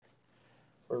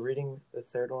We're reading the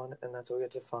third one, and that's what we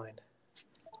get to find.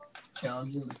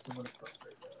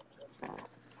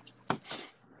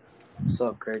 What's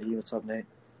up, Grady? What's up, Nate?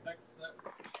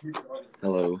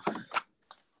 Hello.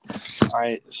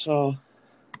 Alright, so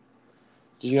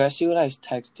did you guys see what I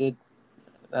texted?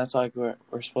 That's like we're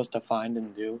supposed to find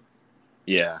and do.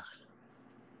 Yeah.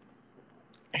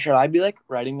 Should I be like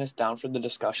writing this down for the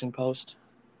discussion post?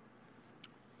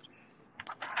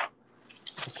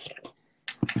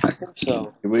 I think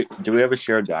so. Do we have a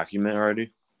shared document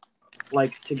already?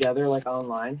 Like together, like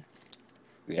online?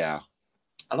 Yeah.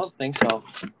 I don't think so.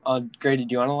 Grady,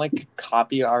 do you want to like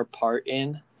copy our part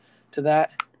in to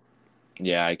that?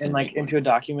 Yeah, I can. And like into a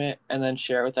document and then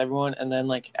share it with everyone and then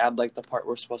like add like the part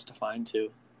we're supposed to find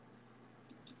too.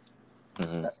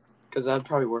 Mm-hmm. Because that'd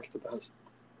probably work the best.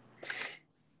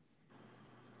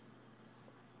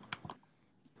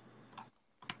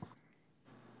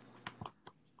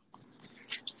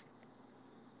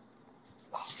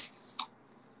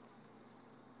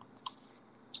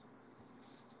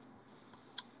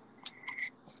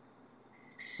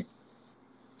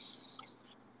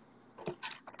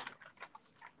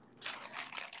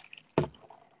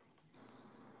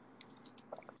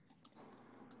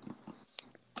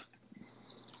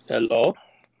 Hello?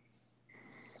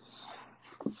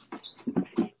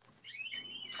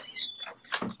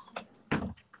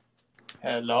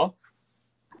 Hello?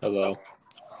 Hello.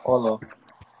 Hello.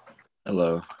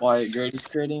 Hello. Why, Grady's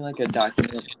creating like a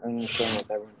document and sharing with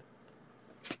everyone.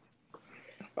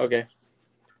 Okay.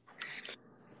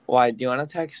 Why, do you want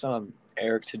to text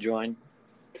Eric to join?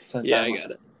 Since Yeah, I'm I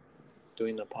got it.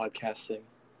 doing the podcast thing.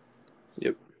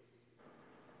 Yep.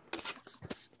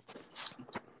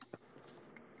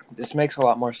 This makes a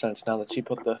lot more sense now that she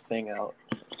put the thing out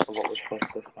of what we're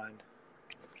supposed to find.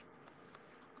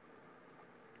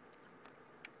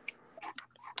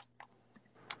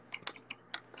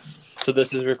 So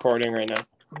this is recording right now.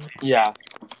 Yeah.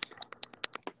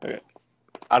 Okay.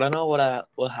 I don't know what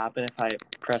will happen if I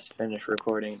press finish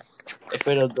recording. If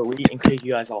it'll delete and kick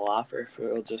you guys all off, or if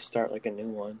it'll just start like a new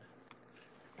one.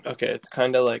 Okay, it's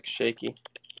kind of like shaky.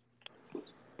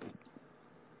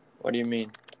 What do you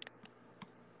mean?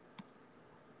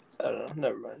 I don't know.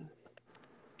 Never mind.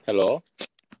 Hello?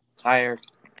 Hi, Eric.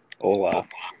 Hola.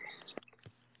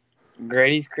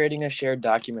 Grady's creating a shared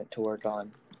document to work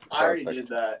on. I already did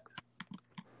that.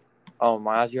 Oh,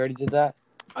 Miles, you already did that?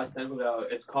 I sent it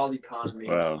out. It's called Economy.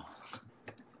 Wow.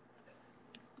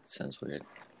 Sounds weird.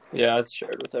 Yeah, it's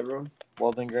shared with everyone.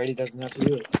 Well, then Grady doesn't have to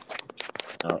do it.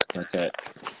 Oh, okay.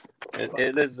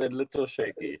 It is a little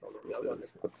shaky. This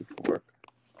is what it will work.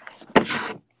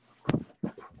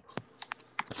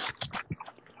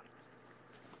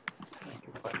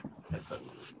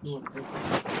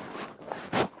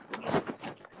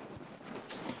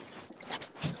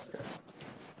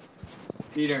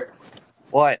 Peter.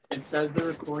 What? It says the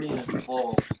recording is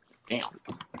full. Damn.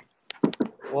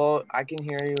 Well, I can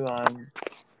hear you on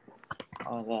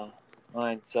the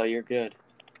line, so you're good.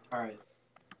 All right.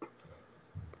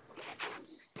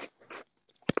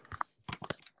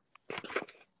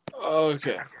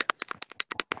 Okay.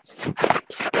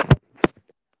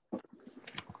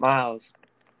 Miles,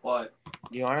 What?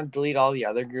 do you want to delete all the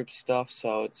other group stuff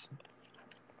so it's...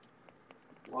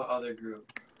 What other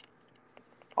group?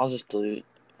 I'll just delete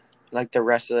like the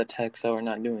rest of the text that we're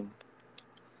not doing.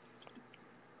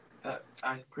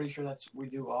 I'm pretty sure we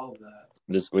do all of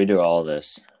that. We do all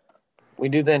this. We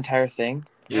do the entire thing?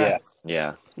 Yes.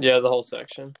 Yeah. Yeah, the whole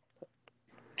section.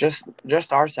 Just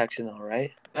our section though,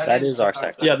 right? That is our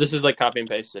section. Yeah, this is like copy and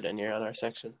pasted in here on our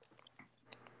section.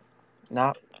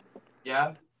 Not...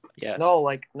 Yeah? Yes. No,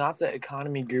 like not the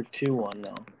economy group 2 one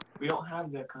though. We don't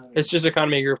have the economy. It's just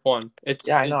economy group 1.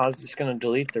 Yeah, I know. I was just gonna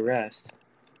delete the rest.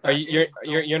 Are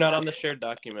you're not on the shared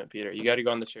document, Peter. You got to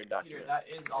go on the shared document. Peter,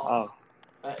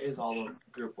 That is all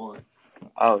of group 1.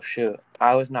 Oh shoot!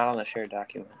 I was not on the shared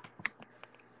document.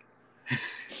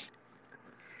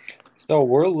 So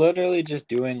we're literally just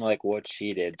doing like what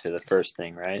she did to the first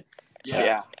thing, right?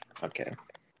 Yeah. Okay.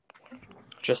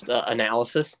 Just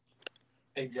analysis.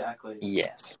 Exactly.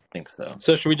 Yes. I think so.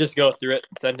 So should we just go through it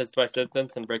sentence by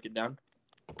sentence and break it down?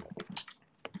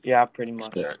 Yeah, pretty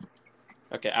much. Sure.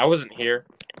 Okay, I wasn't here.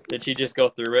 Did she just go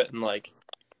through it and like?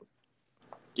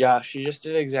 Yeah, she just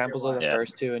did examples of the Yeah.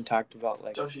 first two and talked about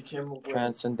like So she came up with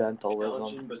transcendentalism.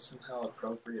 challenging but somehow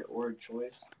appropriate word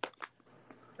choice.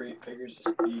 Great figures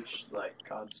of speech like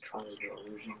God's triangle,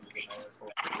 illusion, metaphor,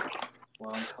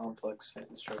 long complex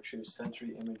sentence structures,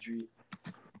 sensory imagery,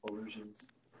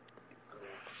 illusions.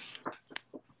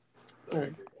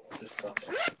 Just stuff.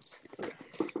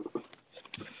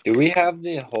 Do we have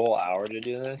the whole hour to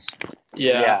do this?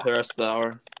 Yeah. the rest of the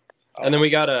hour. And then we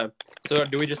gotta. So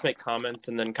do we just make comments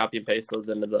and then copy and paste those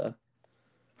into the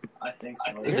I think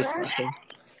so. discussion?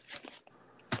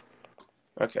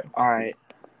 Okay. All right.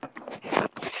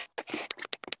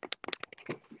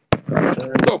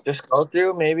 Go. Just go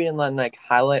through maybe and then like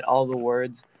highlight all the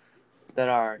words that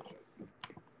are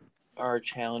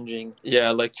challenging. Yeah,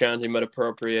 like challenging but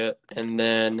appropriate, and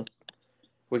then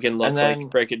we can look And then-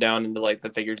 like break it down into like the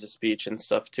figures of speech and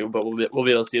stuff too. But we'll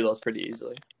be able to see those pretty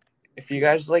easily. If you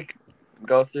guys like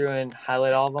go through and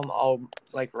highlight all of them, I'll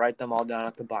like write them all down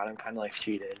at the bottom, kind of like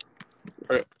cheated.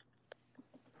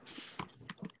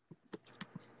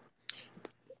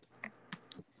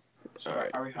 So All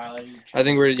right. Are we highlighting? I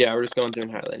think we're just going through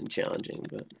and highlighting challenging,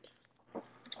 but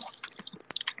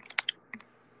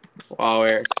wow,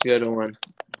 Eric, good one.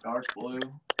 Dark blue.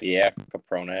 Yeah,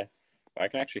 Caprone. I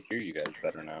can actually hear you guys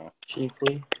better now.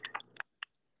 Chiefly.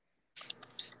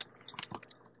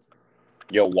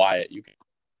 Yo, Wyatt, you can...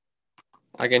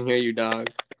 I can hear you, dog.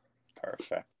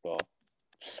 Perfect. Well,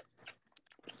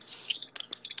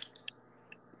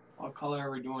 What color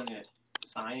are we doing it?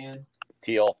 Cyan.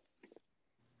 teal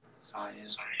Cyan.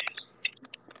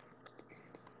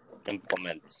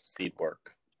 implements seed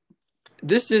work.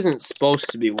 This isn't supposed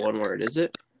to be one word, is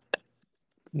it?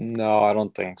 No, I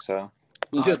don't think so.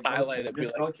 You just Go- highlight it.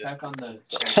 Just be go like, check on the.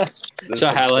 this Should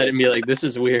I is highlight it so- and be like, this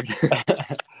is weird?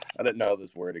 I didn't know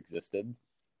this word existed.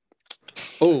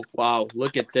 Oh, wow,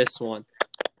 look at this one.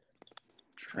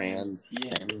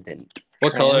 Transcendent.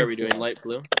 What color are we doing? Transient. Light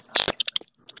blue?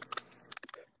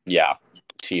 Yeah,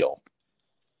 teal.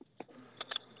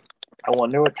 I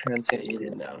wonder what transient Yeah, you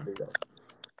means. did now.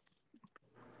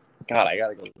 God, I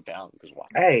gotta go down because why?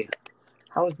 Hey,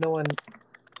 how is no one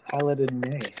highlighted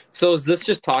May? So is this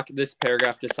this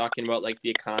paragraph just talking about like the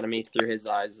economy through his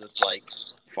eyes of like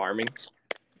farming?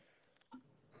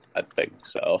 I think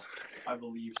so. I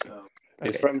believe so.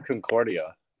 He's Okay. from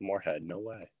Concordia, Moorhead. No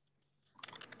way.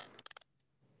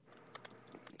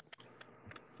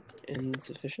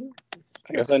 Insufficient?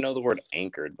 I guess I know the word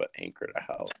anchored, but anchored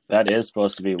how? That is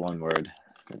supposed to be one word.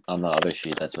 On the other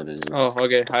sheet, that's what it is. Oh,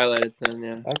 okay, highlight it then,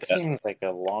 yeah. That seems like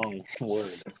a long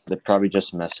word. They probably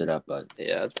just messed it up, but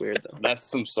Yeah, that's weird though. That's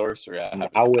some sorcery. I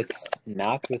haven't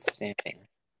Notwithstanding.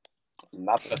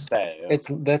 Not to say.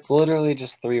 That's literally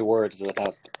just 3 words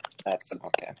without. That's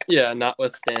okay. Yeah,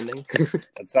 notwithstanding.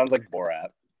 It sounds like Borat.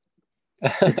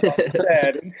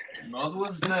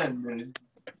 Notwithstanding.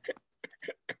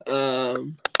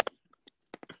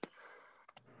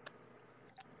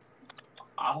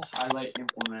 I'll highlight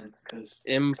implement because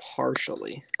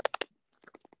Impartially.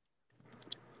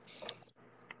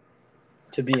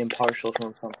 To be impartial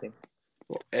from something.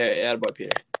 Attaboy,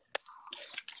 Peter.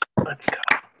 Let's go.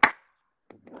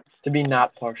 To be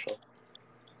not partial.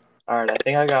 Alright, I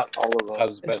think I got all of them.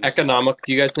 Husband.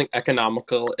 Do you guys think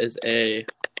economical is a?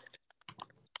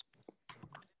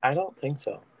 I don't think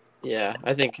so. Yeah,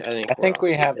 I think I think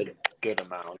we have a good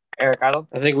amount. Eric, I don't.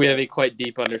 I think we have a quite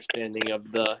deep understanding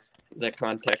of the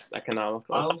context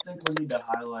economical. I don't think we need to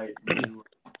highlight new.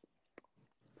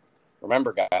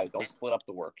 Remember, guys, don't split up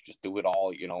the work. Just do it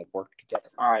all. Work together.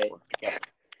 Alright, Work together.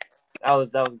 that was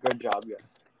a good job, guys.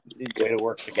 You did Way good. to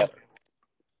work together.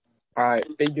 Alright,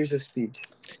 figures of speech.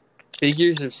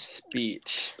 Figures of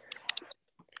speech.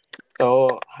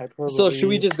 So hyperbole. So should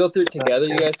we just go through it together,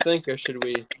 you guys think, or should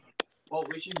we? Well,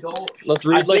 we should go. Let's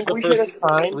read I like think the we should first.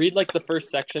 assign. Read like the first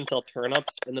section till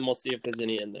turnips, and then we'll see if there's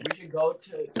any in there. We should go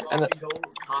to. And We should go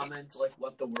comment like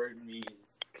what the word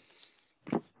means.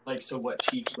 Like so, what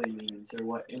chiefly means or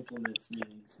what implements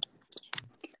means.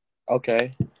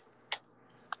 Okay.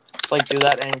 Just like do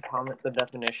that and comment the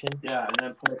definition. Yeah, and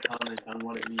then put a comment on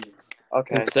what it means.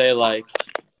 Okay. And say like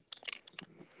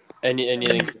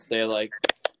anything to say like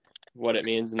what it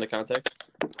means in the context.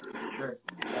 Sure.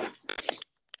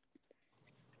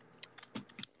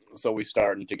 So we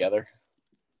starting together.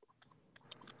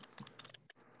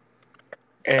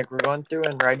 Eric, we're going through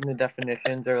and writing the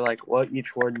definitions or like what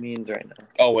each word means right now.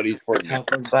 Oh, what each word To means.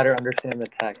 help us better understand the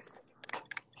text.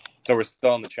 So we're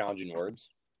still on the challenging words.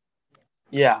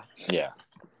 Yeah. yeah.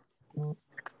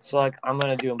 So like I'm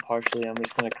gonna do impartially. I'm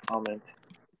just gonna comment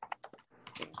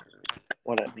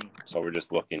what it means. So we're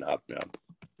just looking up now.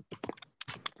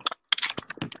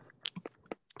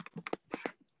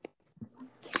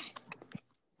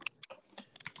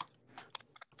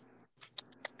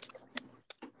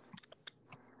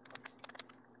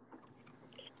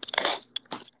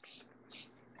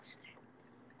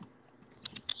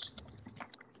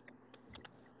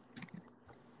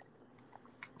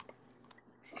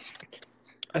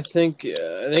 I think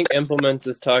implements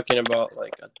is talking about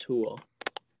like a tool.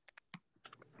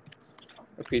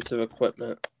 a piece of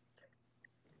equipment.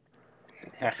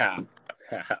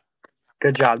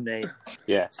 Good job, Nate.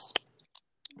 Yes.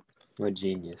 What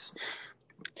genius.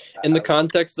 In the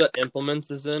context that implements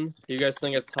is in, do you guys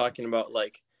think it's talking about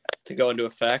like to go into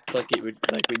effect like it would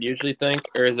like we'd usually think,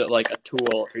 or is it like a tool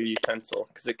or utensil?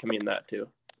 Because it can mean that too.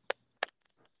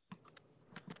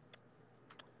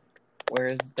 Where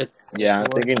is It's Yeah,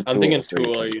 I'm thinking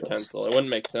tool or utensil. It wouldn't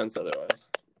make sense otherwise.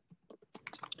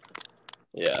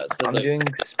 Yeah, it says I'm like doing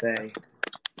spay.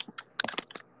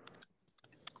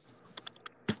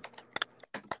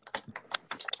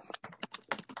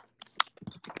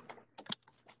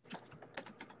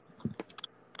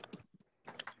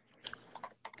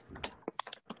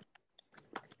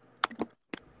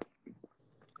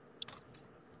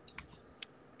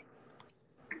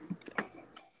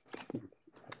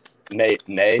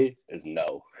 Nay is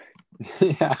no.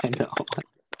 Yeah, I know.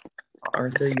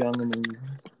 Arthur Young and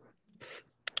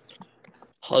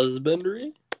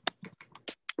husbandry.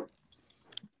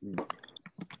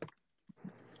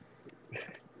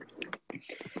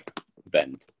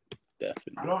 Bent. I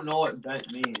Definitely. don't know what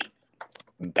bent means.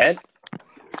 Bent?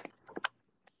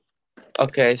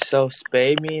 Okay, so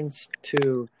spay means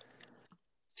to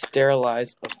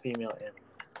sterilize a female animal.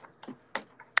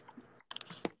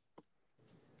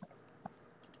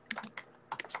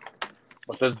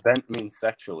 What does bent mean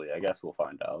sexually? I guess we'll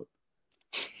find out.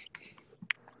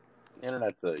 The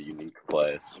internet's a unique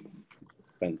place.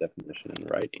 Bent definition in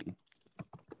writing.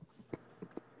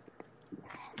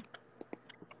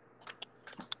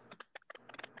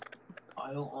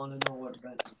 I don't want to know what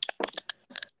bent means.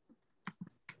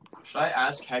 Should I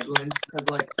ask Heglin? Because,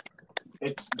 like,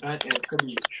 it's bent and it could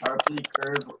be sharply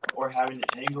curved or having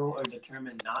an angle or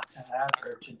determined not to have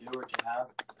or to do or to have,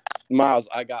 Miles,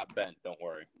 I got bent. Don't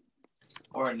worry.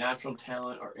 or a natural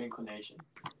talent or inclination.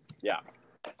 Yeah.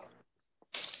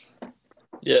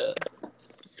 Yeah.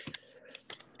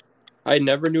 I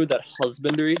never knew that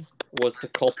husbandry was to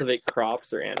cultivate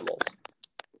crops or animals.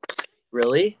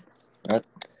 Really? What?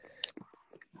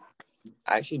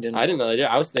 I actually didn't. I didn't know that.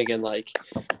 I was thinking like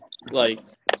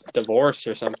divorce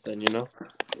or something, you know?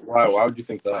 Why would you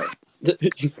think that?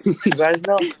 You guys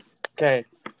know? Okay,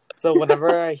 so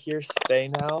whenever I hear spay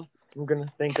now, I'm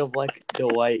gonna think of like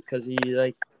Dwight because he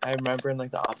like I remember in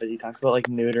like The Office he talks about like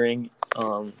neutering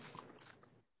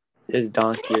his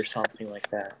donkey or something like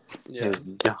that. Yeah. His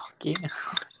donkey.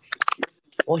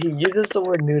 Well, he uses the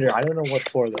word neuter. I don't know what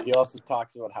for though. He also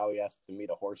talks about how he has to meet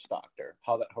a horse doctor.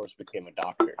 How that horse became a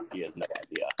doctor, he has no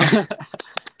idea.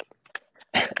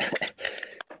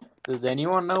 Does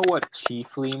anyone know what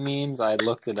chiefly means? I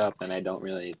looked it up and I don't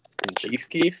really think Chief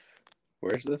Keef?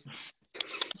 Where's this?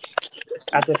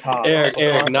 At the top. Eric,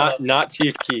 not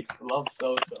Chief Keef. Love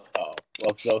Sosa. Oh,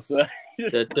 Love Sosa. Da,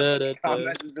 da, da, da.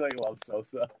 Comment is doing Love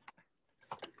Sosa.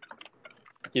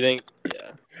 You think?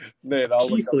 Yeah. Man, I'll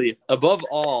look up- Chiefly, above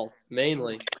all,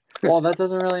 mainly. Well, that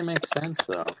doesn't really make sense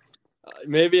though.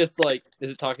 Maybe it's like,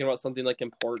 is it talking about something like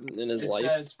important in his It life?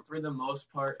 says for the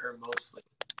most part or mostly.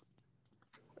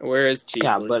 Where is chiefly?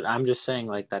 Yeah, but I'm just saying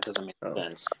like that doesn't make Oh.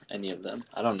 sense. Any of them.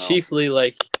 I don't know. Chiefly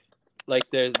like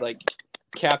there's like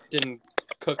Captain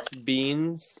Cook's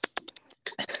beans.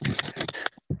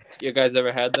 You guys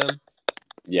ever had them?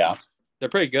 Yeah. They're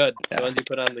pretty good. Yeah. The ones you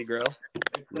put on the grill.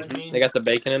 It could mean They got the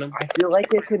bacon in them. I feel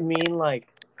like it could mean like,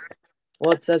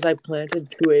 well, it says I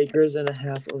planted 2 acres and a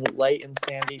half of light and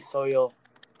sandy soil.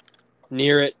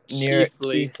 Near it, Near it,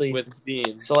 chiefly chiefly. with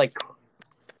beans. So like,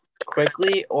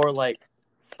 quickly or like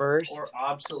first. or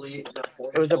obsolete.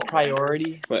 It was a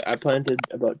priority. Wait, I planted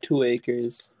about 2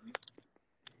 acres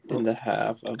and a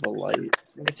half of a light.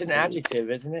 It's an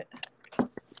adjective, isn't it?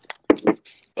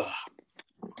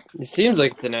 It seems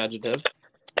like it's an adjective.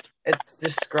 It's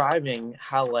describing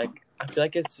how like I feel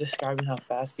like it's describing how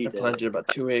fast you I did planted it. about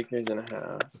 2 acres and a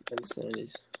half in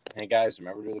Sandy's. Hey guys,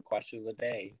 remember to do the question of the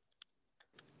day.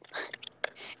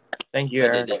 Thank you, I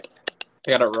Eric. did it.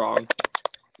 I got it wrong.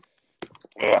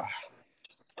 Ugh.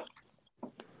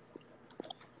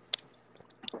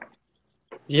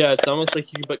 Yeah, it's almost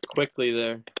like you put quickly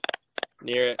there.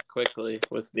 Near it, quickly,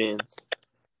 with beans.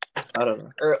 I don't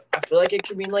know. Or I feel like it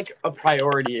could mean like a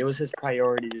priority. It was his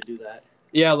priority to do that.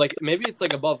 Yeah, like maybe it's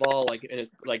like above all, like in a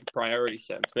like priority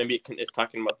sense. Maybe it's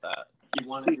talking about that. He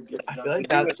wanted to get I done feel like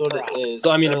to do that's it what proper. it is.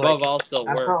 So I mean, Or, above like, all still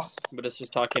that's works, but it's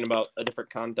just talking about a different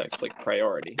context, like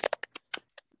priority.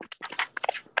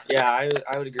 Yeah,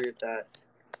 I would agree with that.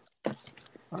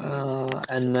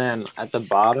 And then at the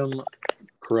bottom,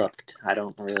 crooked. I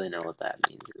don't really know what that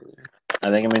means either. I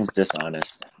think it means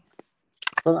dishonest.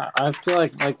 But I feel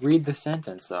like read the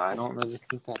sentence though. I don't really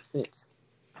think that fits.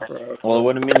 Well, it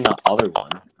wouldn't mean the other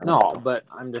one. No, but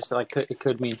I'm just like it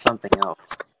could mean something else.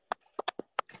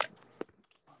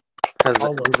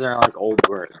 Because these are like old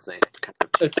words. They kind of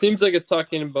It seems like it's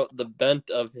talking about the bent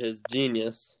of his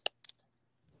genius.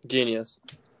 Genius.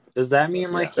 Does that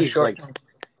mean like The he's short like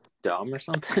dumb or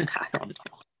something? I don't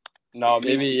know. No, it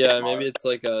Maybe, means yeah, smart. maybe it's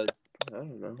like a, I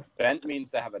don't know, Bent means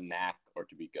to have a knack or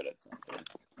to be good at something.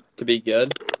 to be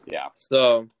good. Yeah.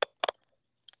 So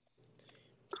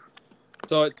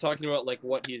it's talking about like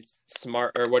what he's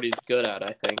smart or what he's good at,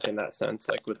 I think, in that sense,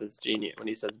 like with his genius, when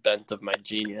he says bent of my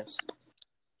genius.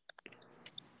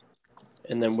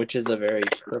 And then which is a very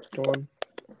crooked one?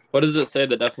 What does it say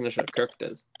the definition of crooked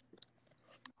is?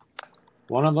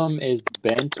 One of them is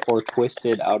bent or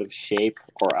twisted out of shape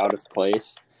or out of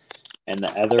place, and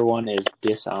the other one is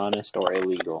dishonest or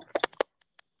illegal.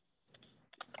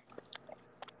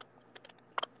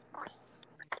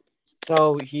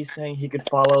 So he's saying he could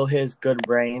follow his good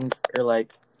brains or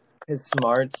like his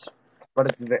smarts, but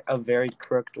it's a very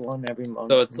crooked one every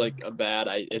month. So it's like a bad,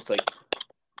 it's like,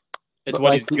 it's But what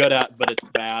like he's good at, but it's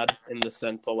bad in the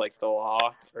sense of like the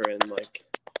law or in like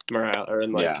morale or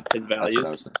in like Yeah, his That's what I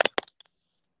values. was saying.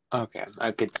 Okay,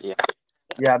 I could see.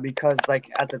 Yeah, because like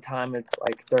at the time it's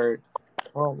like they're.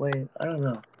 Oh wait, I don't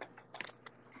know.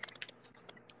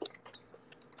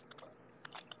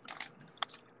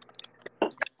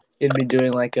 He'd be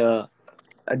doing like a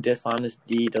dishonest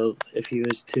deed of if he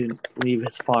was to leave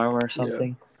his farm or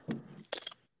something.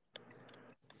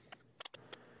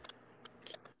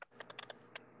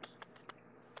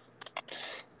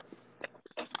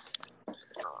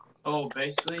 Oh,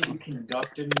 basically, he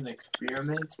conducted an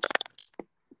experiment,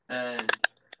 and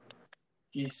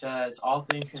he says, all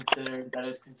things considered, that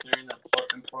is considering the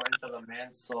importance of a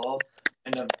man's soul,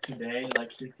 and of today,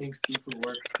 like, he thinks people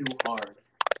work too hard.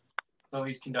 So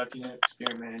he's conducting an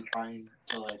experiment and trying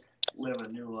to, like, live a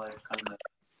new life, kind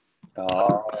of.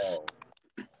 Oh.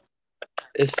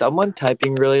 Is someone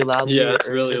typing really loudly? Yeah, it's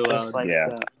or really is it loud. Just like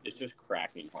Yeah. It's just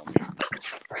cracking,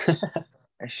 homie.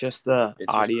 it's just the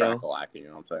It's audio. just crack-a-lacking, you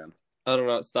know what I'm saying? I don't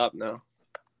know. Stop now.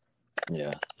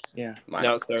 Yeah. Yeah.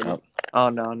 Now it started. Oh. Oh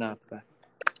no, not that.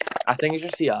 I think it's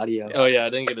just the audio. Oh yeah, I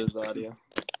think it is the audio.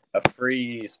 A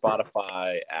free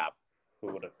Spotify app.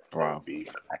 Who would have Wow. be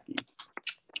hacky?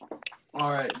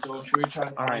 Alright, so should we try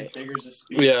to find Alright. figures of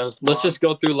speech? Yeah, let's just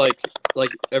go through like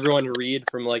everyone read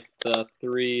from like the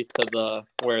 3 to the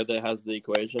where that has the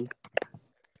equation,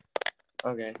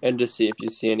 Okay. and just see if you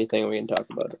see anything. We can talk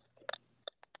about it.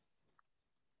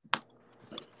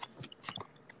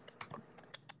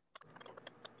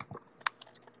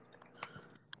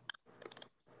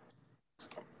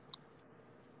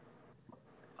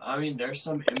 I mean, there's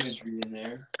some imagery in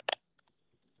there.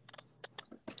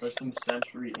 There's some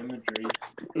sensory imagery.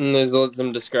 And there's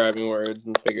some describing words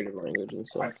and figurative language and I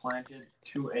stuff. planted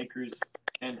 2 acres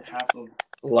and half of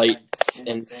Lights in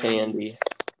and sandy.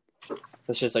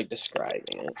 That's just like describing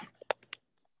it.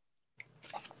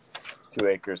 2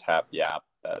 acres, half. Yeah,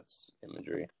 that's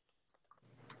imagery.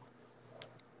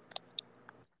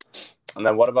 And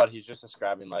then what about he's just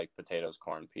describing like potatoes,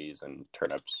 corn, peas, and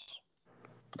turnips?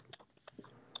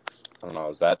 I don't know.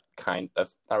 Is that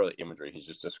that's not really imagery. He's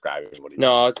just describing what he.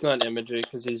 No, it's not imagery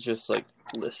because he's just like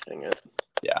listing it.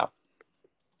 Yeah.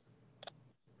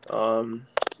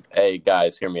 Hey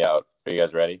guys, hear me out. Are you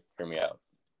guys ready? Hear me out.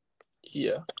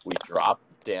 Yeah. We drop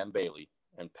Dan Bailey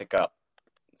and pick up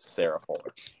Sarah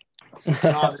Fuller.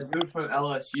 Oh, the dude from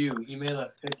LSU, he made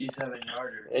a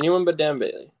 57-yarder. Anyone but Dan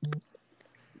Bailey.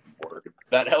 Word.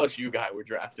 That LSU guy, we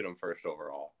drafted him first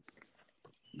overall.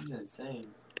 He's insane.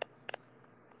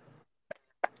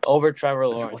 Over Trevor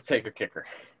We'll Lawrence. take a kicker.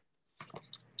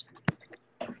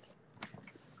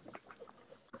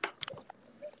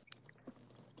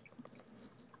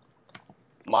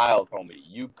 Miles told me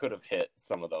you could have hit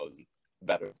some of those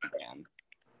better than Dan.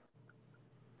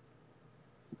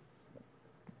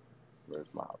 Where's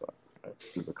Miles?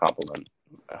 Give a compliment.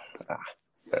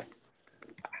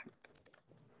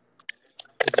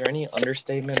 Is there any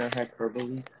understatement or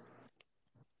hyperboles?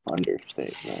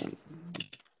 Understatement.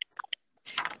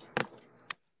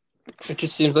 It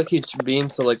just seems like he's being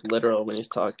so like literal when he's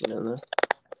talking in this.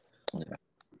 Yeah.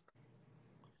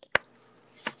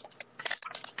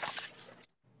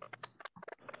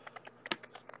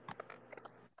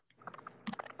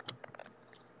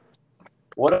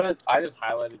 I just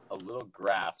highlighted a little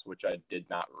grass, which I did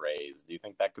not raise. Do you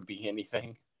think that could be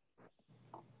anything?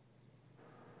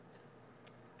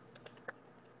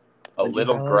 A What'd you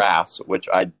little highlight? grass, which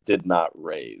I did not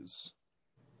raise.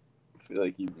 I feel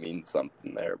like he means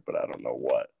something there, but I don't know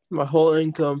what. My whole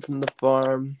income from the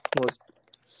farm was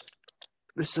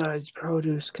besides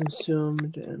produce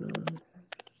consumed and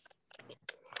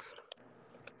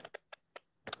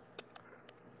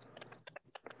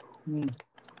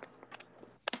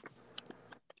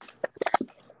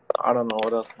I don't know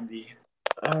what else would be.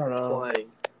 I don't know.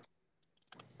 Playing.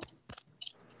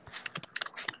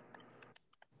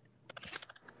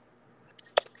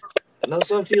 And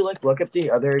also, if you like look at the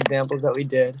other examples that we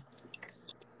did,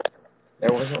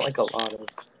 there wasn't like a lot of.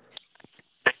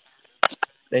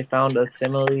 They found a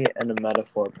simile and a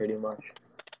metaphor pretty much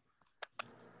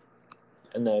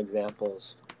in the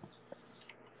examples,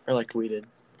 or like we did.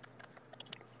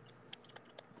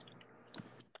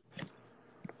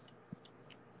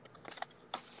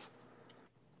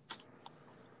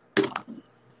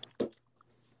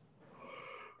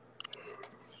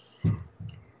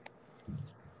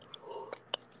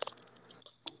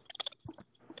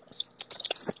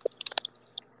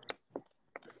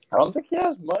 I don't think he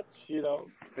has much,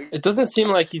 It doesn't seem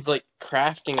like he's like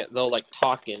crafting it though, like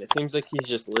talking. It seems like he's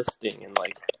just listing and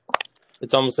like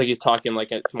it's almost like he's talking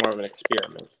like it's more of an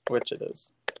experiment, which it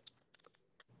is.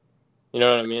 You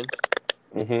know what I mean?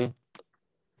 Mm-hmm.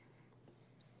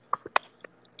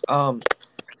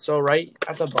 So right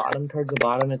at the bottom, towards the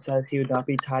bottom, it says he would not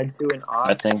be tied to an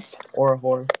I ox think or a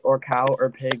horse or cow or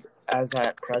pig as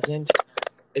at present.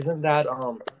 Isn't that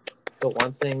the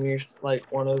one thing we're like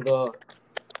one of the?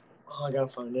 Oh, I gotta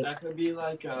find it. That could be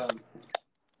like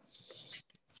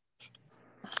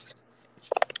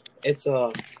It's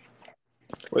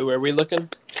Wait, where are we looking?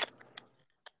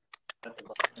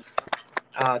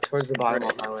 towards the bottom.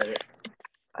 I'll highlight it.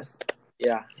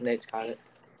 Yeah, Nate's got it.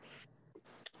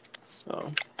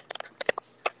 Oh,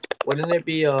 Wouldn't it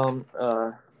be oh,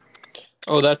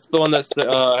 that's the one that's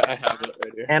I have it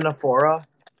right here. anaphora?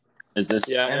 is this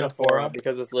Yeah, Anaphora. anaphora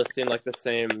because it's listing like the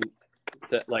same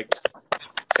that like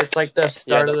It's like the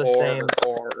start of the same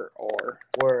or.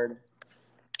 word.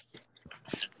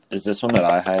 is this one that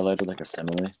I highlighted like a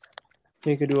simile?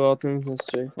 He could do all things in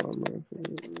straight form.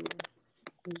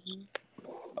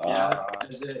 yeah.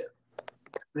 Is it?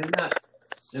 Maybe not.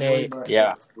 Nate,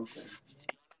 yeah.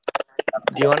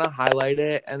 Do you want to highlight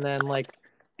it and then like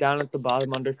down at the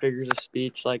bottom under figures of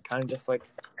speech, like kind of just like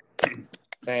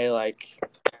say like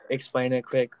explain it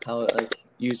quick how it like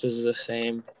uses the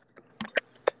same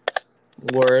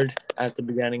word at the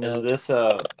beginning Is of this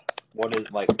what is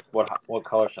like what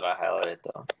color should I highlight it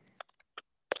though?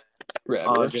 Red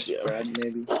just red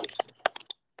maybe.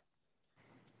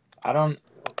 I don't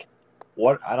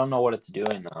know what it's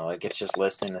doing though. Like it's just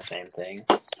listing the same thing.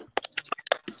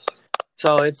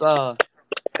 So it's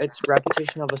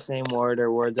repetition of the same word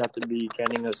or words at the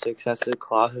beginning of successive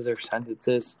clauses or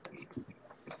sentences.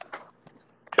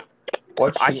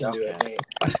 What I sheet? can do it, Okay.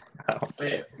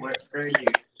 Nate. Wait, where are you?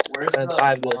 Where's That's the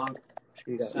I've long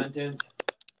See that? sentence?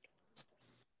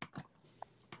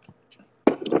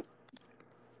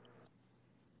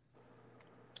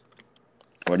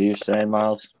 What are you saying,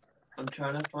 Miles? I'm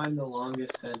trying to find the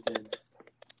longest sentence.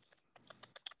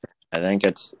 I think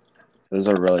this is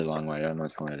a really long one. I don't know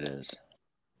which one it is.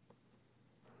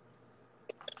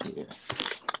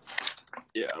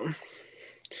 Yeah.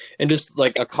 And just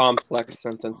like a complex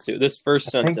sentence too. This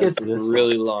first I think sentence it's is this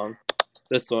really long.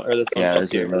 This one or this one. Yeah, up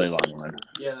it's a here. really long one.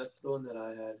 Yeah, that's the one that I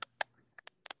had.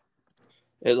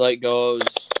 It like goes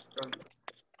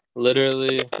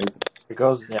literally. It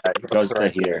goes It goes to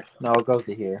right here. No, it goes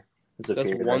to here. There's a That's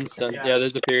period one right sentence. Yeah. Yeah,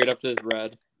 there's a period after this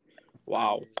red.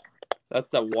 Wow,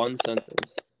 that's that one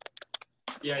sentence.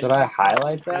 Yeah, Should you I can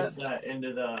highlight paste that? that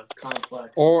into the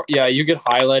complex. Or yeah, you could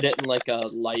highlight it in like a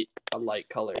light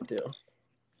color too.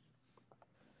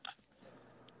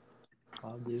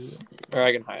 I'll do it. Or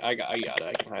I got it.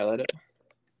 I can highlight it.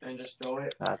 And just throw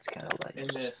it That's kind of like in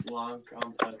this long,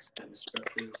 complex sentence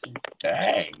structures.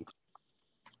 Dang.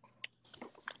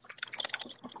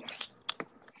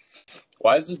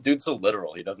 Why is this dude so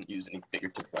literal? He doesn't use any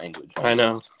figurative language. I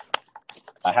know.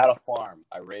 I had a farm.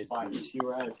 I raised Fine, you meat. see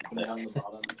where I put it on the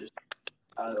bottom? Just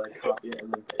like copy it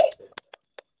and then paste it.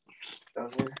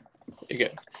 Down here.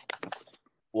 Okay.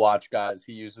 Watch, guys.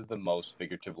 He uses the most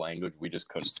figurative language. We just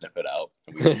couldn't sniff it out.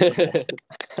 And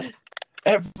we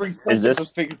every sentence this-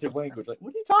 was figurative language. Like,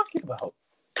 what are you talking about?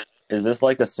 Is this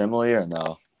like a simile or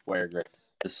no? Where, Greg?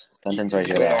 This sentence You right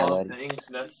could here do that I all highlighted. things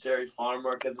necessary farm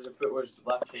work as if it was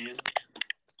left hand.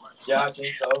 Yeah, I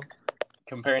think so.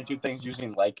 Comparing two things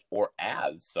using like or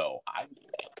as. So I.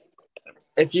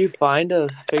 If you find a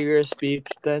figure of speech,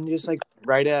 then just like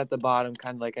write it at the bottom,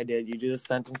 kind of like I did. You do the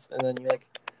sentence and then you like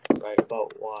write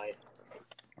about why.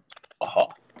 Oh.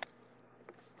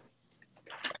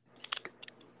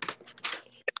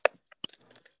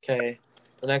 Okay.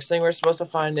 The next thing we're supposed to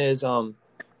find is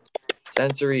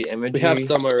sensory We imagery. have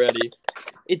some already.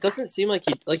 It doesn't seem like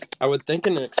I would think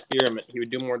in an experiment he would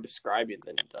do more describing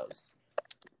than he does.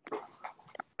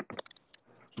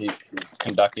 He's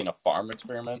conducting a farm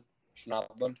experiment.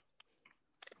 Schnabel.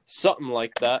 Something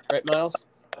like that, right, Miles?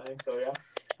 I think so, yeah.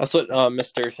 That's what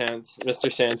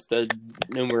Mr. Sanstead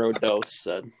numero dos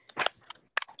said.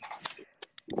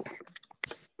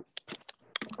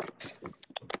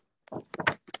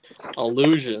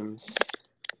 Illusions.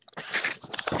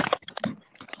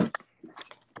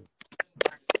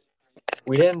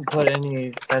 We didn't put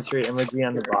any sensory imagery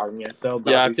on the bottom yet, though.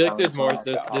 but Yeah, I we feel like found there's more.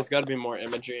 some. There's got to be more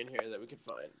imagery in here that we could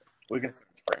find. We can search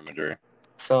for imagery.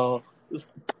 So,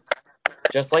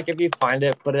 just like if you find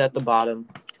it, put it at the bottom.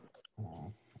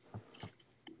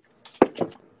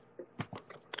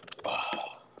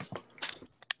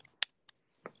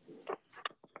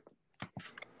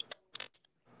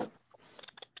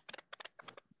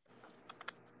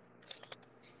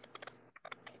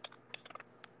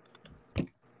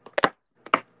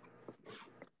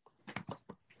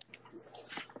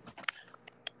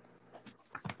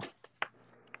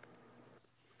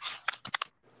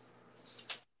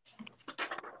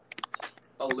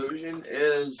 Illusion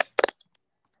is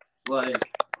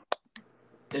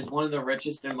one of the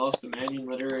richest and most demanding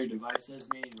literary devices,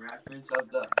 meaning reference of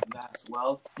the vast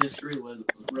wealth, history,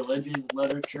 religion,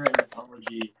 literature, and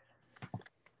mythology.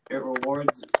 It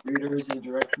rewards readers in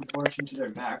direct proportion to their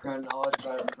background knowledge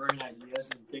by referring ideas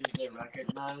and things they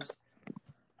recognize.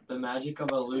 The magic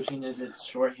of illusion is its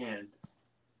shorthand.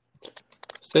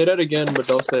 Say that again, but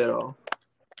don't say it all.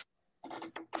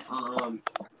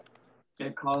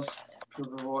 It calls for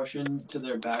proportion to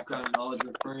their background knowledge,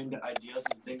 referring to ideas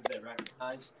and things they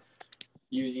recognize,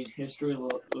 using history,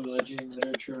 religion,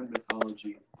 literature, and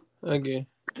mythology. Okay.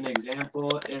 An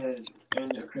example is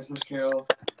in A Christmas Carol.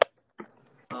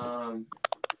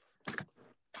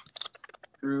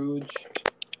 Scrooge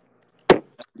has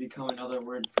become another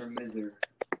word for miser,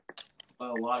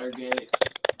 while Watergate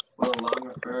will long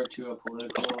refer to a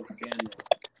political scandal.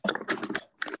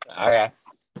 Okay.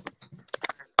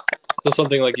 So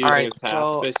something like using Alright, his past,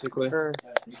 so basically.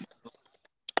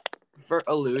 For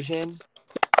illusion,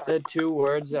 the two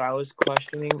words that I was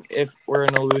questioning if were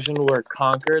an illusion were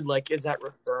conquered. Like, is that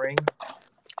referring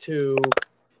to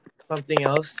something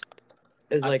else?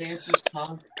 Is I like, think it's just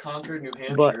Concord, New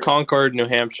Hampshire. But- Concord, New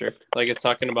Hampshire. Like it's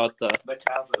talking about the the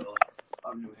capital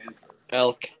of New Hampshire.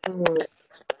 elk.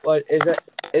 but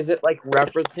is it like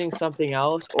referencing something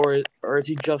else, or is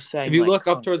he just saying? If you like, look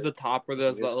up towards conquered? the top where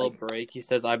there's that Just little like- break, he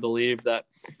says, "I believe that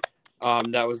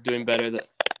that was doing better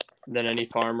than any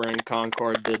farmer in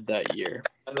Concord did that year."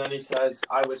 And then he says,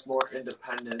 I was more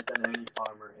independent than any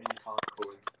farmer in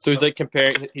Concord. So he's like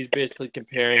comparing. He's basically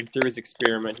comparing through his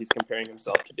experiment. He's comparing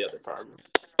himself to the other farmers.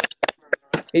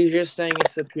 He's just saying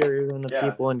he's superior than the Yeah.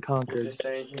 people in He's Concord. just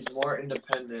saying he's more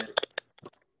independent.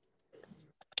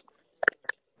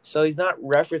 So he's not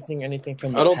referencing anything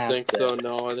from the I don't past think then. so.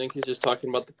 No, I think he's just talking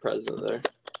about the present there.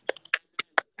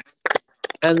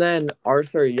 And then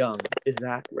Arthur Young, is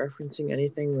that referencing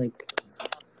anything? Like,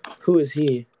 who is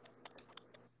he?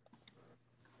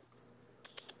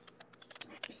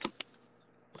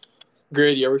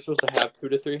 Grady, are we supposed to have 2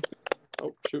 to 3?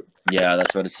 Oh shoot. Yeah,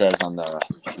 that's what it says on the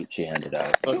sheet she handed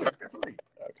out. Okay.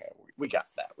 Okay, we got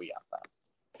that. We got that.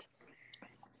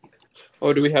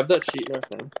 Oh, do we have that sheet in our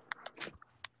thing?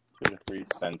 2 to 3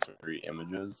 sensory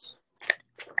images.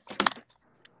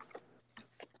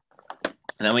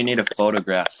 And then we need a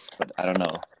photograph, but I don't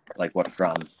know, like what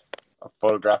from. A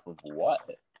photograph of what?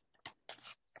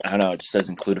 I don't know, it just says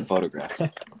include a photograph.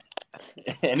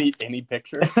 any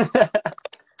picture?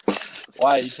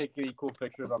 Why? You take any cool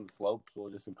pictures on the slopes? We'll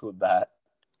just include that.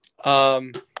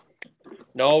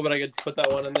 No, but I could put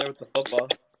that one in there with the football.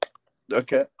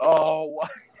 Okay. Oh, what?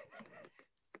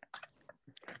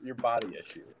 Your body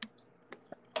issue.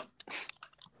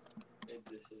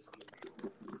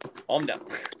 I'm down.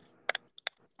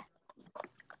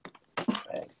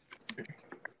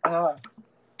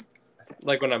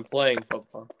 Like when I'm playing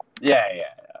football. Yeah,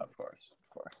 of course.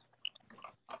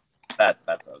 That's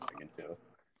what I was thinking too.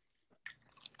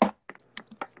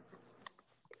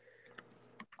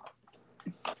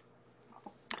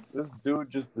 This dude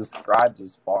just describes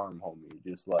his farm, homie.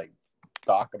 Just like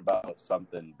talk about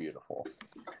something beautiful.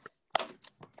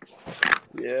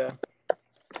 Yeah.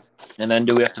 And then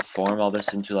do we have to form all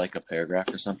this into like a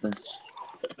paragraph or something?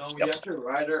 No, we have to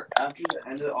write after the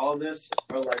end of all this,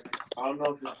 or like, I don't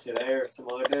know if it's today or some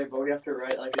other day, but we have to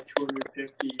write like a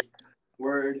 250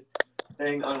 word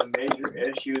thing on a major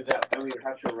issue that then we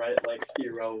have to write like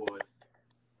Theroux would.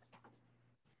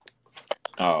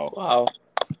 Oh, Wow.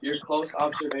 Your close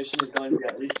observation is going to be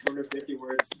at least 250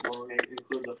 words long and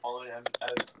include the following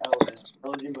elements: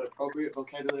 challenging but appropriate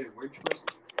vocabulary and word choice,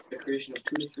 the creation of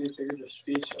 2 to 3 figures of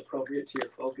speech appropriate to your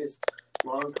focus,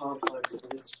 long, complex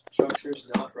sentence structures,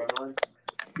 not run-ons,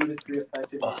 2 to 3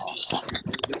 effective uses of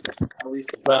at least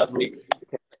Well,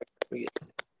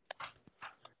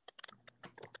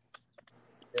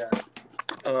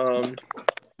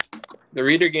 the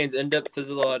reader gains in-depth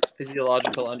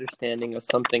physiological understanding of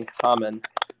something common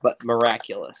but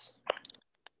miraculous.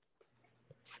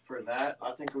 For that,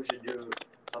 I think we should do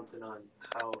something on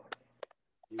how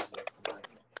use it, like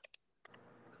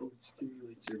how it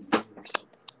stimulates your brain or something.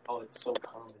 Oh, it's so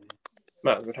common.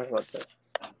 No, we're talking about that.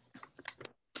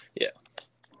 Yeah.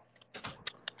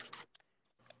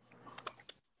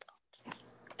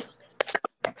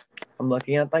 I'm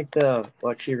looking at like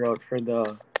what she wrote for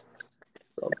the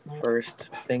first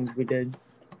things we did.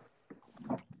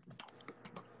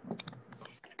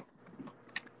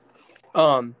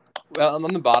 Well, I'm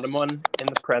on the bottom one in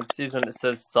the parentheses when it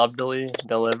says subtly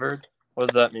delivered. What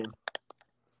does that mean?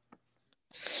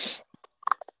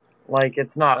 Like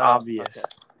it's not obvious.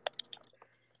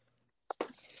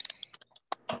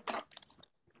 Okay.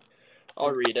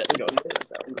 I'll read it. Go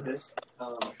This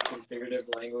some figurative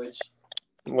language.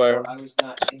 Where? I was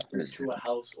not anchored to a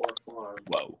house or farm.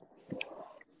 Whoa.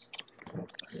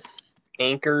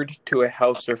 Anchored to a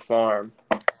house or farm.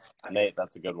 Nate,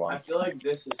 that's a good I one. feel like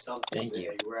this is something Thank you.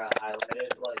 big where I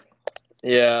highlighted like.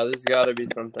 Yeah, there's got to be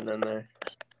something in there.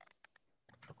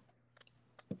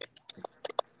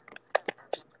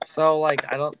 So like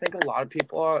I don't think a lot of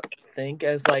people think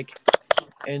as like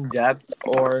in depth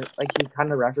or like he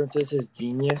kind of references his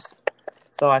genius.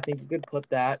 So I think you could put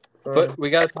that. But we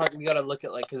gotta look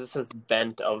at like because it says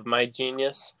bent of my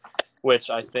genius, which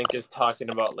I think is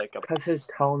talking about like a because his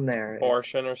tone there.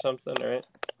 portion or something, right?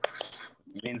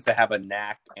 It means to have a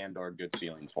knack and or good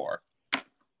feeling for.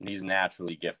 And he's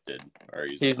naturally gifted, or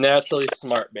He's naturally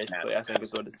smart, basically. I think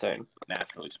is what it's saying.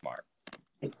 naturally smart.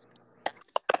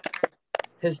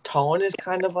 His tone is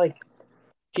kind of like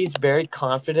he's very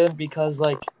confident because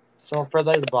like so for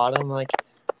like the bottom like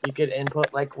you could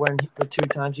input like when the 2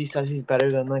 times he says he's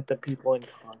better than like the people in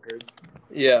Concord.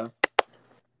 Yeah.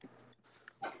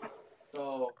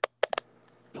 So.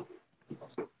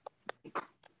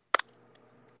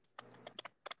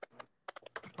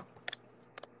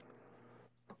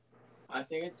 I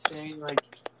think it's saying like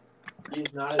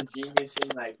he's not a genius in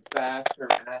like math or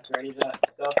any of that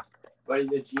stuff, but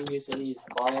he's a genius and he's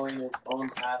following his own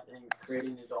path and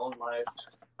creating his own life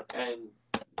and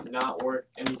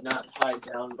he's not tied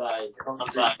down by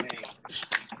concrete things.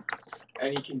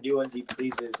 And he can do as he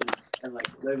pleases and like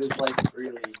live his life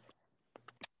freely.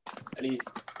 And he's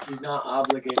not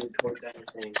obligated towards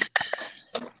anything.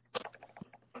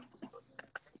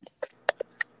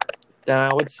 Then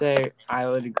I would say I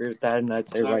would agree with that and I'd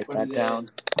say So I write put that it down.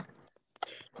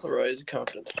 Alright, is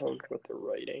confident tone with the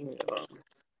writing.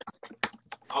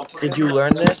 Did you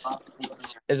learn this?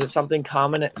 Is it something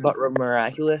common but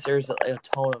miraculous, or is it a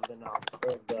tone of the novel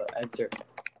or the answer?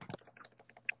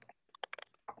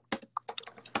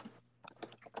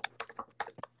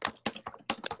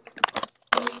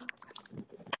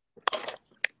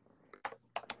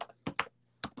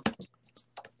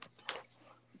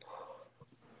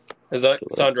 Does that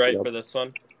sound right for this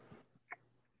one?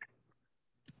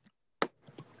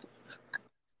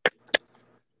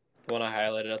 The one I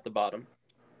highlighted at the bottom.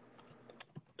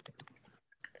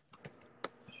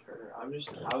 Sure. I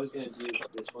was gonna do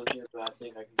this one here, but I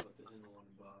think I can put this in the one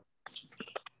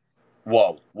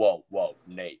above. Whoa,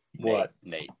 Nate. What?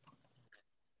 Nate.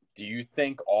 Do you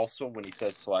think also when he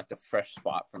says select a fresh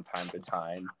spot from time to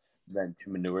time, then to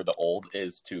manure the old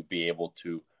is to be able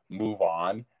to move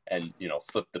on and,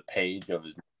 flip the page of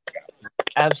his...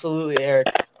 Absolutely, Eric.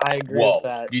 I agree with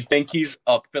that. Do you think he's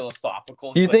a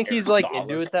philosophical? Do you think he's like Aristotle?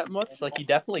 into it that much? Like he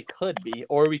definitely could be,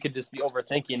 or we could just be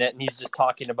overthinking it, and he's just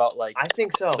talking about like I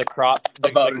think so. the crops,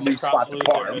 About the new crops spot to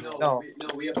farm. No.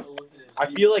 We have to look at his I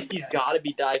feel like he's got to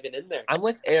be diving in there. I'm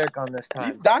with Eric on this time.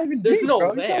 He's diving There's deep, no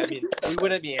bro. way. I mean, we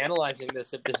wouldn't be analyzing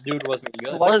this if this dude wasn't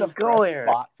good. Select Let's a go, fresh Eric.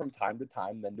 spot from time to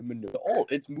time, then to manure the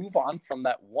old. It's move on from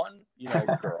that one,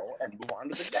 girl, and move on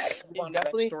to the next. Move on to that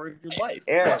Definitely- story of your life.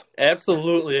 Eric,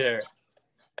 Absolutely, Eric.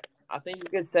 I think you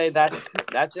could say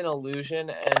that's an illusion,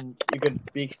 and you could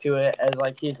speak to it as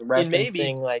like he's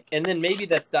referencing like. And then maybe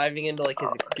that's diving into like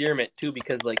his experiment too,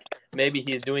 because like maybe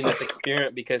he's doing this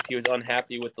experiment because he was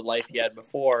unhappy with the life he had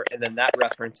before, and then that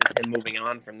references him moving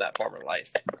on from that former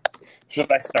life.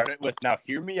 Should I start it with now?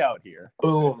 Hear me out here.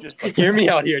 Boom. Just like, Hear me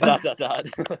out here. ...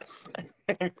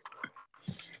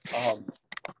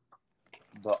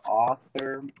 The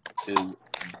author is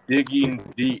Digging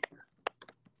deep.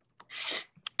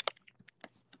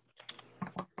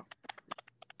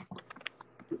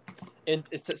 And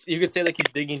you could say like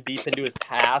he's digging deep into his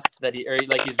past that he's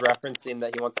referencing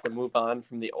that he wants to move on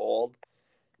from the old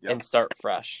and start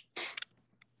fresh.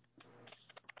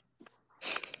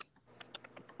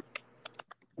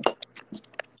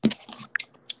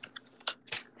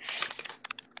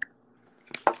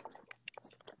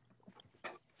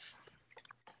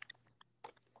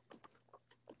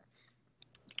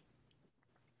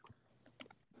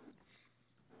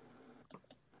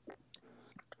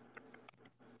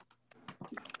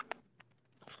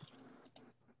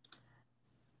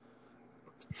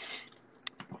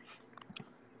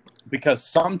 Because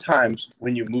sometimes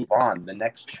when you move on, the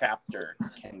next chapter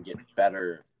can get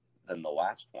better than the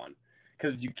last one.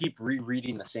 Because if you keep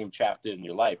rereading the same chapter in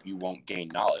your life, you won't gain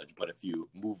knowledge. But if you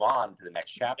move on to the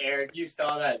next chapter, Eric, you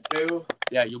saw that too?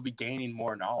 yeah, you'll be gaining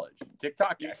more knowledge.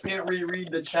 TikTok, You can't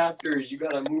reread the chapters. You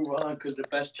gotta move on because the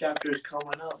best chapter is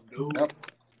coming up, dude. Yep.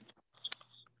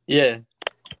 Yeah.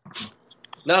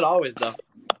 Not always, though.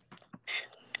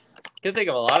 Can think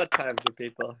of a lot of times with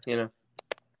people, you know.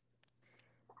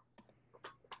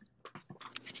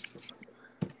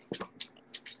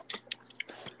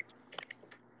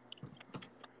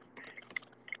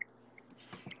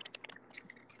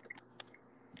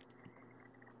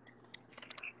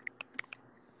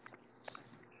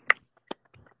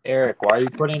 Eric, why are you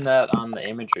putting that on the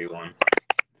imagery one?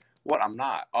 What? I'm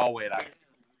not. Oh, wait.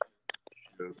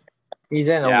 He's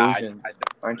in Illusion, I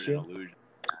aren't put it in you? Illusion.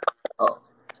 Oh.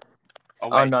 Oh, Oh,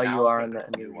 wait, no, now you are I'm in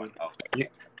putting the new one. Illusion. Okay.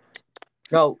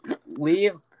 No,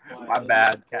 leave. My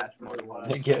bad, Cash.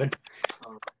 Good.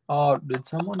 Oh, did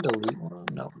someone delete one?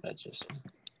 No, that's just.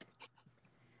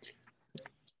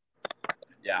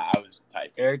 Yeah, I was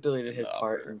typing. Eric deleted his No.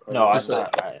 part and put No, it I in.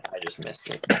 thought I just missed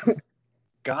it.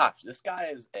 Gosh, this guy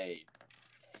is a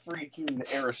freaking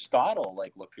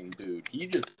Aristotle-like looking dude. He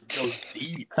just goes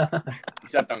deep. You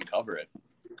just have to uncover it.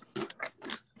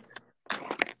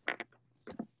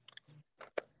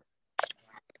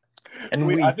 And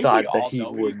we I think thought we all that he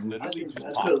know would. he's literally just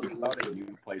That's talking about a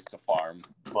new place to farm,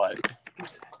 but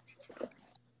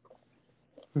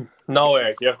No,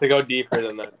 Eric, you have to go deeper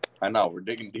than that. I know we're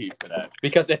digging deep today.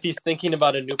 Because if he's thinking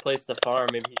about a new place to farm,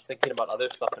 maybe he's thinking about other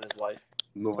stuff in his life.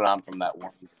 Moving on from that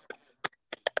one.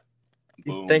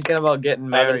 He's Boom. thinking about getting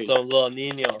Having married. some little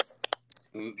niños.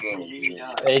 Hey,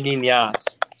 Hey, niñas.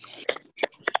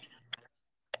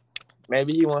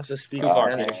 Maybe he wants to speak Too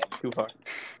far, Spanish. Eric. Too far.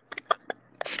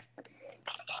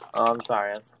 Oh, I'm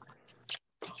sorry.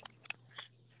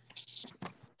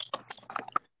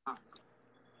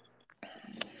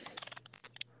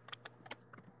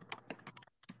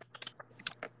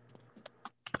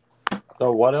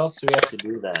 So what else do we have to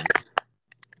do then?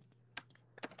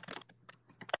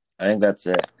 I think that's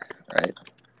it, right?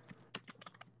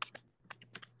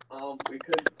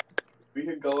 We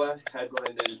could go ask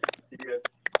Headline and see if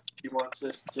he wants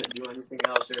us to do anything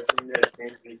else or if we need to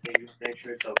change anything. Just make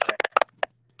sure it's okay.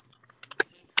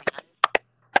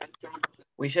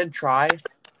 We should try.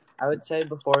 I would say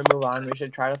before we move on, we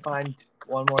should try to find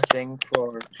one more thing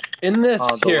for. In this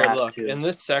The here, last look, two. in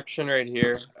this section right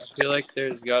here, I feel like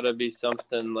there's got to be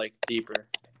something like deeper.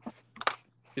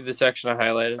 See the section I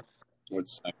highlighted?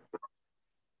 What's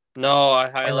No, I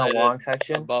In the highlighted long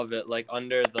section. above it, like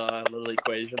under the little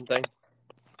equation thing.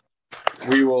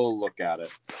 We will look at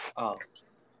it. Oh.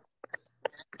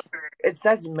 It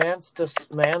says man's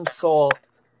soul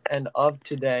and of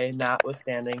today,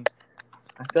 notwithstanding.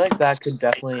 I feel like that could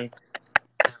definitely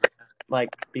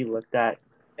be looked at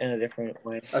in a different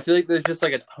way. I feel like there's just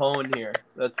like a tone here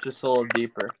that's just a little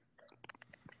deeper.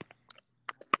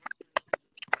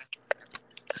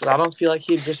 Because I don't feel like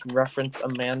he'd just reference a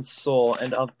man's soul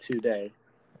and of today.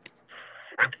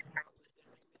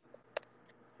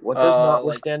 What does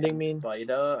notwithstanding mean? Spite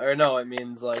of, or no, it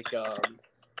means like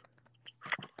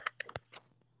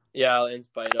yeah, in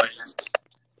spite of.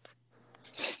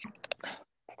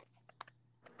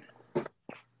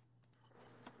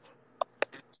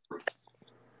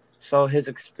 So his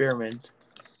experiment.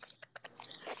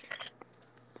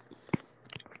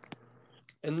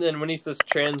 And then when he says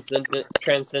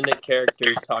transcendent character,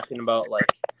 he's talking about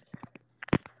like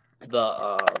the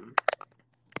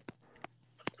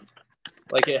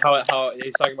like how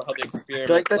he's talking about how the I experiment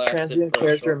feel like the lasted transient for a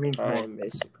character short means more. time,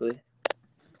 basically.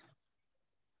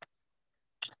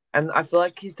 And I feel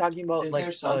like he's talking about Is like there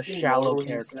a something shallow more when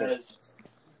he character. says-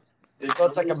 So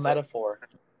it's like a metaphor.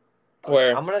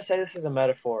 Where I'm gonna say this is a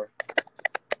metaphor.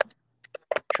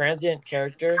 Transient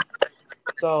character.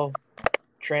 So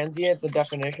transient, the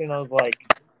definition of like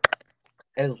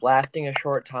is lasting a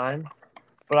short time.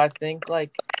 but I think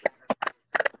like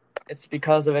it's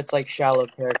because of its like shallow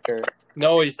character.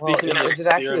 No, he's Well, speaking of the is it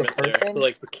actually a experiment there. person? So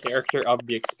like the character of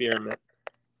the experiment.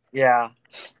 Yeah.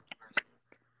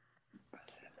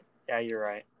 Yeah, you're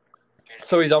right.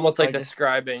 So he's almost like I just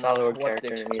describing saw the word what the character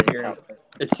and immediately experiment. thought of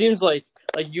it. It seems like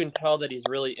you can tell that he's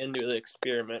really into the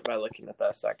experiment by looking at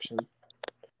that section.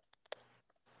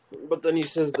 But then he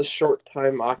says the short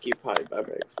time occupied by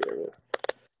my experiment.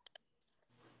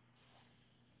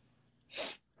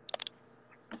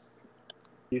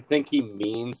 Do you think he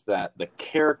means that the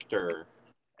character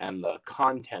and the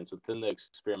contents within the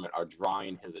experiment are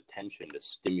drawing his attention to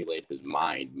stimulate his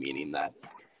mind, meaning that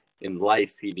in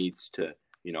life he needs to,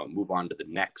 move on to the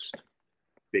next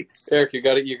big step? Eric,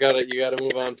 you gotta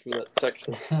move on from that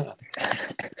section.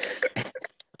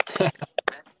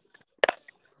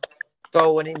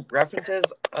 So when he references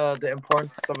the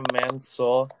importance of a man's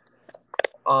soul,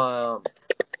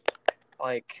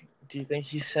 like, do you think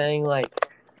he's saying like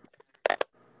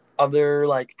other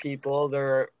like people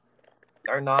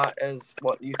are not as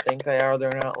what you think they are?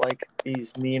 They're not like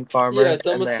these mean farmers. Yeah, it's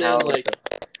and almost they saying have, like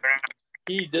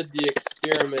he did the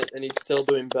experiment and he's still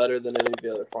doing better than any of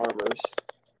the other farmers.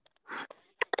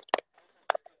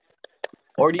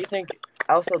 Or do you think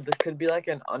also this could be like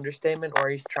an understatement where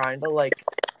he's trying to like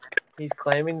he's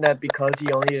claiming that because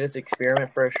he only did his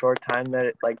experiment for a short time that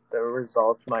it, like the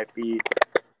results might be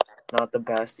not the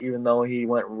best, even though he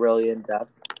went really in depth.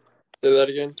 Say that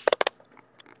again.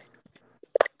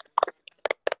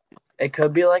 It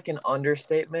could be like an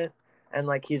understatement, and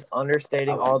like he's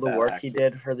understating all the work he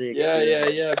did for the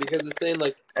experiment. Yeah. Because it's saying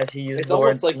like As he uses it's the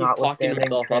words almost like he's talking notwithstanding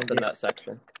himself up in that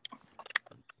section.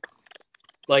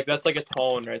 Like that's like a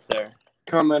tone right there.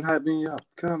 Come and hype me up.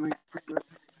 Come and...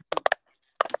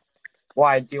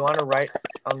 Why? Do you want to write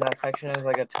on that section as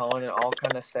like a tone, and I'll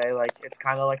kind of say like it's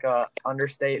kind of like a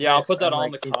understatement? Yeah, I'll put that and,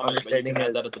 on like, the he's comment, but you understating can add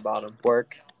his that at the bottom.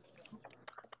 work.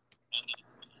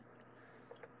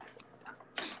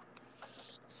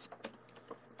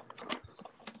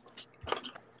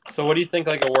 So what do you think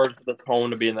like a word for the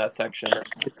tone to be in that section?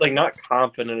 It's like not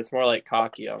confident, it's more like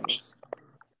cocky almost.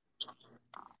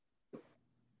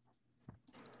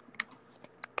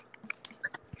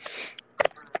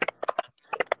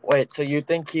 Wait, so you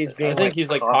think he's being? I think he's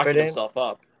like talking confident? himself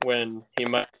up when he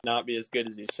might not be as good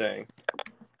as he's saying.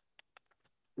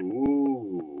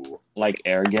 Ooh. Like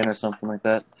arrogant or something like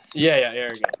that? Yeah,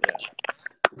 arrogant,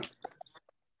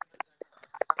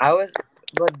 yeah.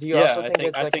 But do you also think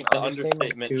it's I like think an the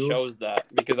understatement too? shows that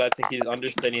because I think he's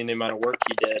understating the amount of work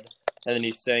he did, and then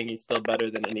he's saying he's still better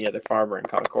than any other farmer in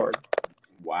Concord.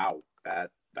 Wow,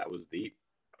 that was deep.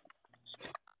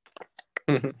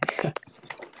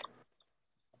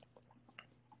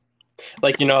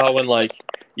 Like, you know how when like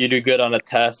you do good on a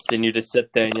test and you just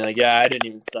sit there and you're like, yeah, I didn't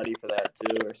even study for that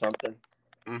too or something.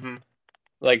 Mm-hmm.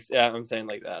 Like, yeah, I'm saying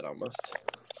like that almost.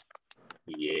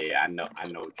 Yeah, I know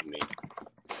what you mean.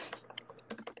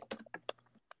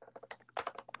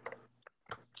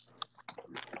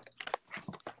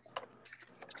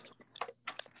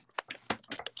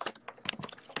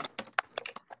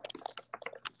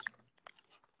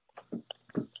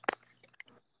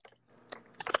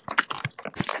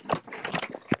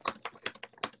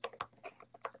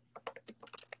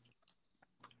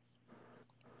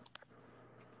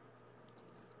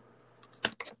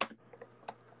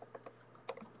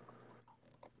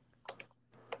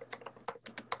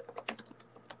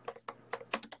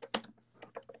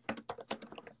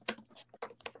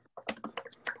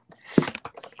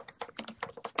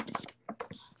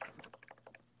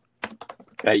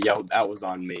 Hey, yo, that was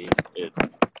on me. It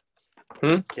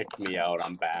kicked me out.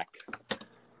 I'm back.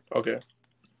 Okay.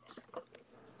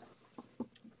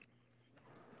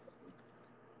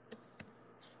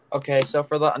 Okay, so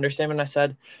for the understatement, I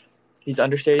said he's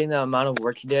understating the amount of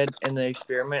work he did in the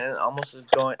experiment, and almost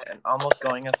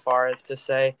going as far as to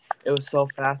say it was so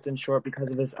fast and short because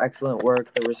of his excellent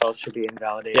work. The results should be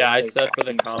invalidated. Yeah, I So said for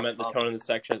the he's comment, the tone in the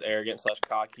section is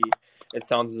arrogant/cocky. It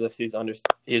sounds as if he's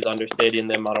understating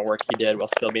the amount of work he did while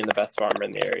still being the best farmer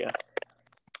in the area.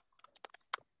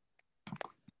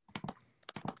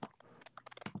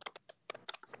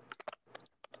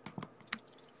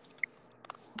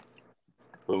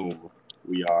 Boom.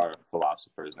 We are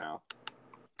philosophers now.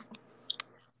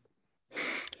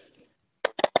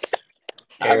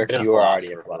 Eric, I've been you are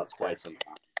already a for philosopher. quite some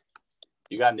time.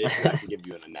 You got an issue? I can give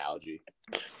you an analogy.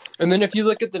 And then if you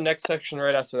look at the next section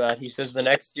right after that, he says, the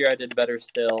next year I did better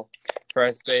still, for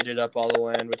I spaded up all the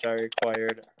land which I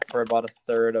required for about a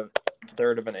third of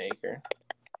an acre.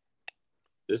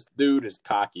 This dude is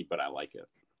cocky, but I like it.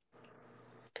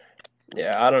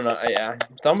 Yeah, I don't know. Yeah,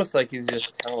 it's almost like he's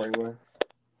just telling me.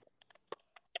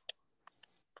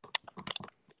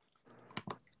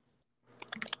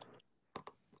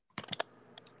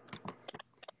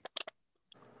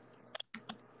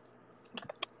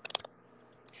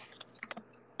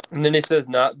 And then he says,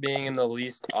 not being in the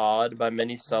least awed by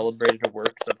many celebrated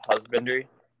works of husbandry,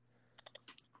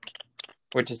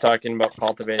 which is talking about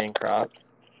cultivating crops.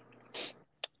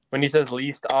 When he says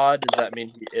least awed, does that mean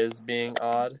he is being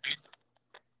awed?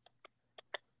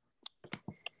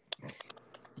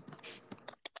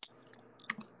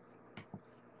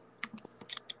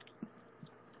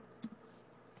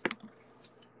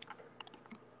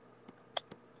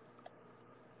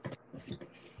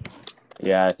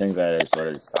 Yeah, I think that is what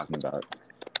it's talking about.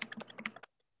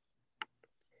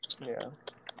 Yeah.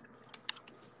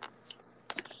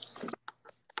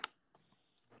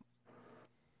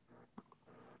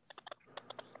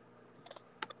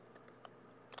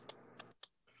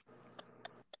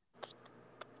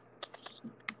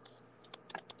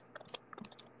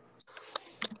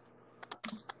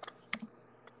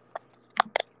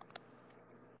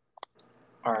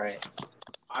 All right.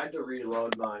 I had to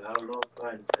reload mine. I don't know if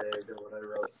mine saved or what I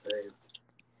wrote saved.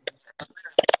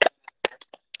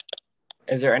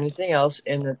 Is there anything else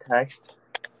in the text?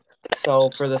 So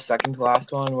for the second to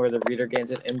last one, where the reader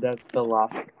gains an in-depth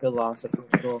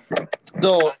philosophical,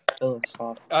 So,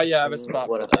 philosophical, yeah, I have a spot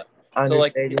for whatever. that. So,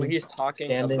 like, Understanding, he's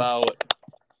talking understanding. about,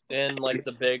 in, like,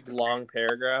 the big, long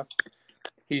paragraph,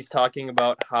 he's talking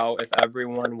about how if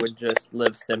everyone would just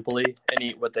live simply and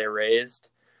eat what they raised,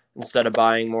 instead of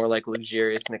buying more, like,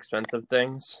 luxurious and expensive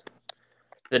things,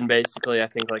 then basically I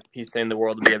think, like, he's saying the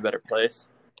world would be a better place.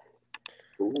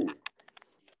 Ooh.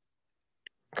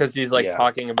 Because he's, like, Yeah.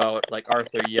 talking about, like,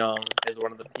 Arthur Young is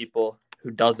one of the people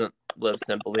who doesn't live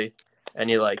simply, and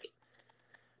he, like,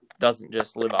 doesn't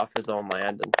just live off his own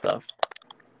land and stuff.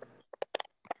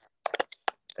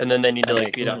 And then they need to, That like,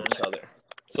 makes feed off sense. each other.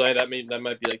 So that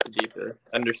might be, like, the deeper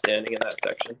understanding in that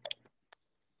section.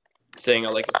 Saying,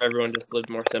 like, if everyone just lived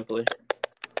more simply.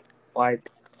 Like,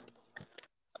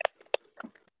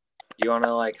 you want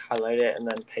to, like, highlight it and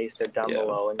then paste it down Yeah.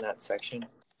 below in that section?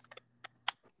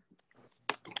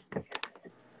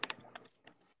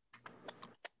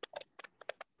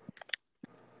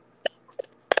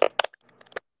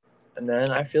 And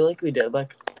then I feel like we did,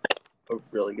 like, a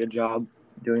really good job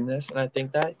doing this, and I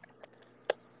think that's,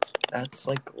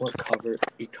 like, what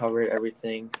we covered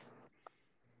everything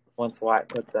once Wyatt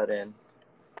puts that in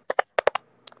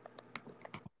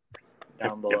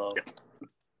down below.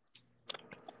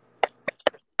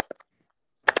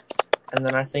 And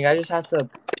then I think I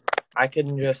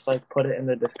can just, like, put it in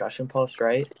the discussion post,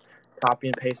 right? Copy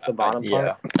and paste the bottom part.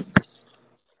 Yeah.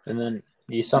 And then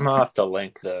you somehow have to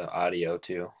link the audio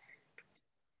too.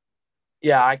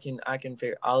 Yeah, I can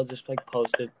figure. I'll just, like,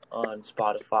 post it on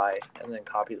Spotify and then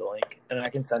copy the link, and I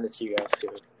can send it to you guys too.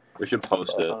 We should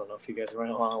post But it. I don't know if you guys want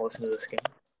to listen to this again.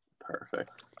 Perfect.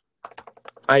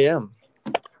 I am.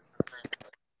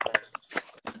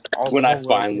 When I Also,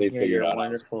 finally hear figured your out I was a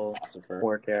wonderful philosopher.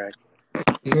 work, Eric.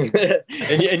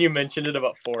 and you mentioned it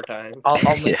about 4 times.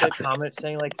 I'll make Yeah. a comment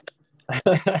saying, like,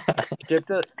 skip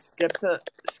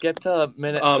to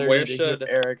minute 30 where to should-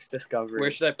 hear Eric's discovery. Where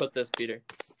should I put this, Peter?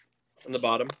 On the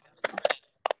bottom?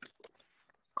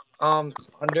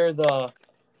 Under the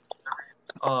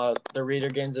reader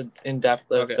gains an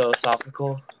in-depth Okay.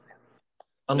 philosophical.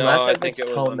 No, Unless I if think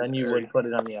it's it was tone, then you 30. would put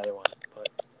it on the other one. But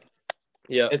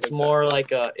Yeah. it's exactly. more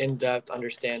like a in-depth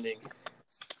understanding.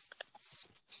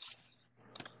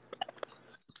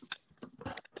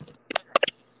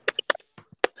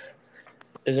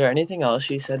 Is there anything else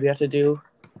you said we have to do?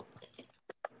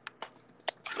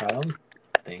 I don't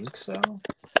think so.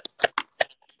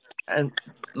 And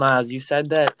Miles, you said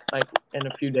that, like, in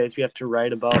a few days we have to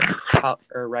write about how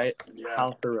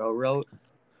Thoreau wrote.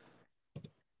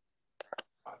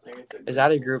 I think it's Is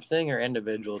that a group thing or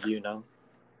individual? Do you know?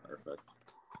 Perfect.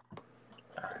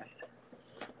 All right.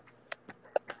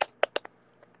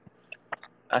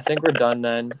 I think we're done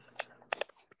then.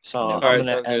 So Yeah. I'm All right,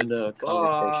 gonna sounds end good. the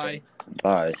conversation.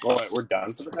 Bye. Well, we're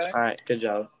done for the day? All right, good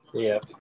job. Yeah.